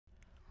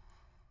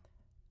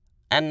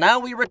And now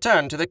we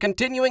return to the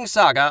continuing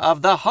saga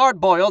of the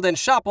hard-boiled and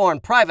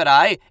shop-worn private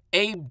eye,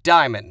 Abe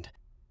Diamond.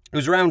 It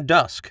was around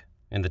dusk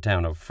in the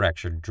town of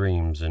fractured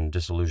dreams and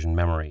disillusioned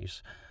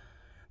memories.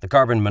 The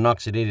carbon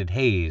monoxidated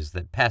haze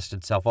that passed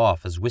itself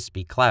off as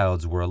wispy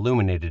clouds were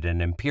illuminated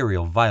in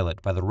imperial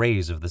violet by the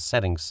rays of the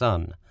setting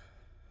sun.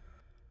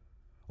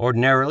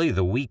 Ordinarily,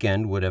 the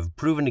weekend would have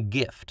proven a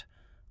gift,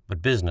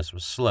 but business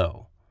was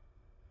slow.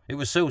 It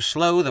was so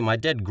slow that my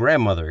dead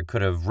grandmother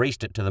could have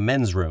raced it to the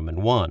men's room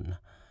and won.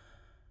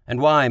 And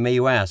why, may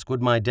you ask,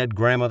 would my dead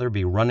grandmother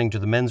be running to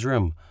the men's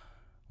room?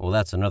 Well,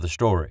 that's another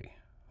story,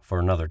 for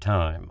another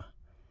time.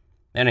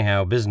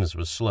 Anyhow, business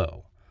was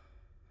slow.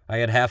 I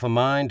had half a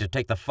mind to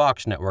take the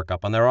Fox network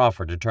up on their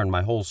offer to turn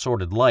my whole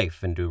sordid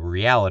life into a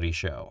reality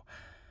show.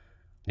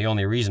 The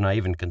only reason I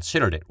even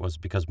considered it was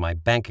because my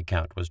bank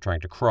account was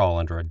trying to crawl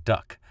under a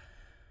duck.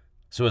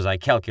 So as I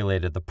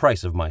calculated the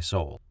price of my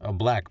soul, a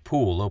black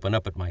pool opened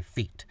up at my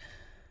feet.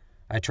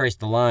 I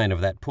traced the line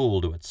of that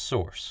pool to its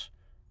source.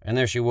 And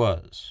there she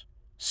was,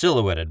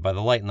 silhouetted by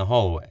the light in the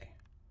hallway.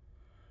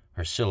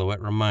 Her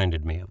silhouette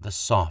reminded me of the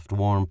soft,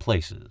 warm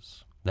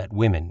places that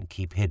women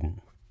keep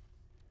hidden.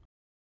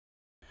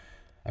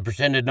 I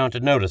pretended not to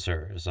notice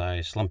her as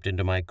I slumped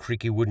into my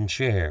creaky wooden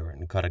chair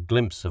and caught a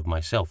glimpse of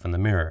myself in the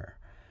mirror.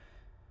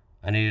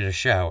 I needed a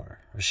shower,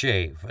 a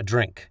shave, a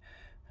drink,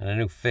 and a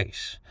new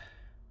face.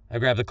 I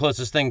grabbed the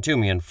closest thing to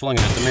me and flung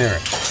it at the mirror.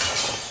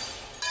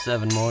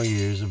 7 more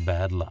years of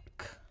bad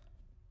luck.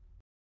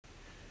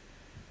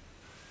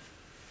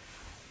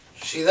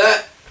 See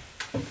that?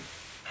 Did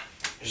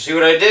you see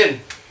what I did?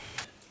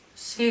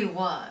 See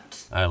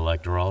what? I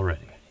liked her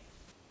already.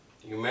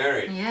 You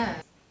married?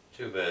 Yeah.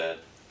 Too bad.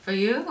 For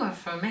you or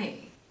for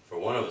me? For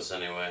one of us,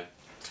 anyway.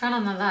 Turn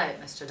on the light,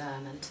 Mr.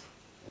 Diamond.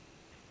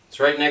 It's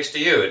right next to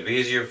you. It'd be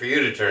easier for you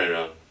to turn it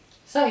on.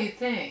 So you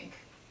think.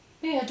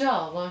 Be a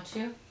doll, won't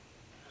you?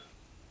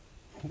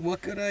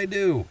 What could I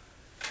do?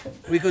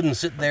 We couldn't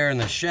sit there in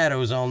the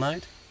shadows all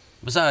night.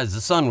 Besides,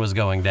 the sun was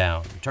going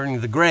down,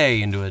 turning the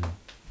gray into a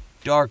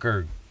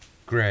darker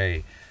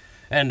gray,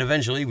 and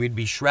eventually we'd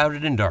be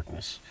shrouded in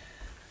darkness.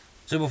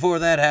 So before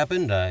that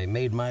happened, I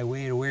made my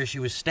way to where she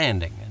was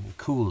standing and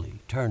coolly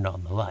turned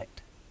on the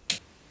light.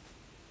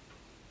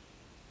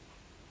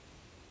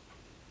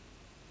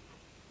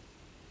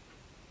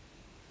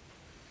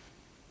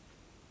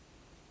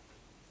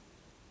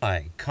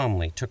 I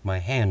calmly took my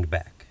hand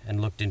back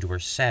and looked into her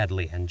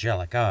sadly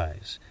angelic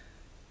eyes.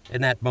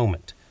 In that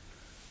moment,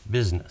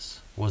 business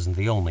wasn't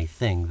the only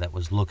thing that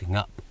was looking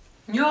up.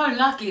 You're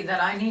lucky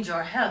that I need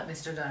your help,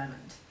 Mr.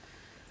 Diamond.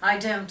 I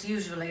don't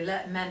usually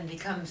let men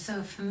become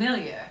so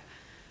familiar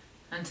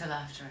until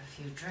after a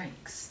few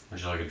drinks. Would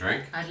you like a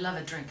drink? I'd love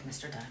a drink,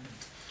 Mr. Diamond.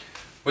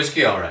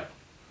 Whiskey, all right.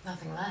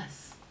 Nothing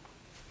less.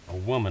 A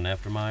woman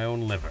after my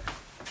own liver.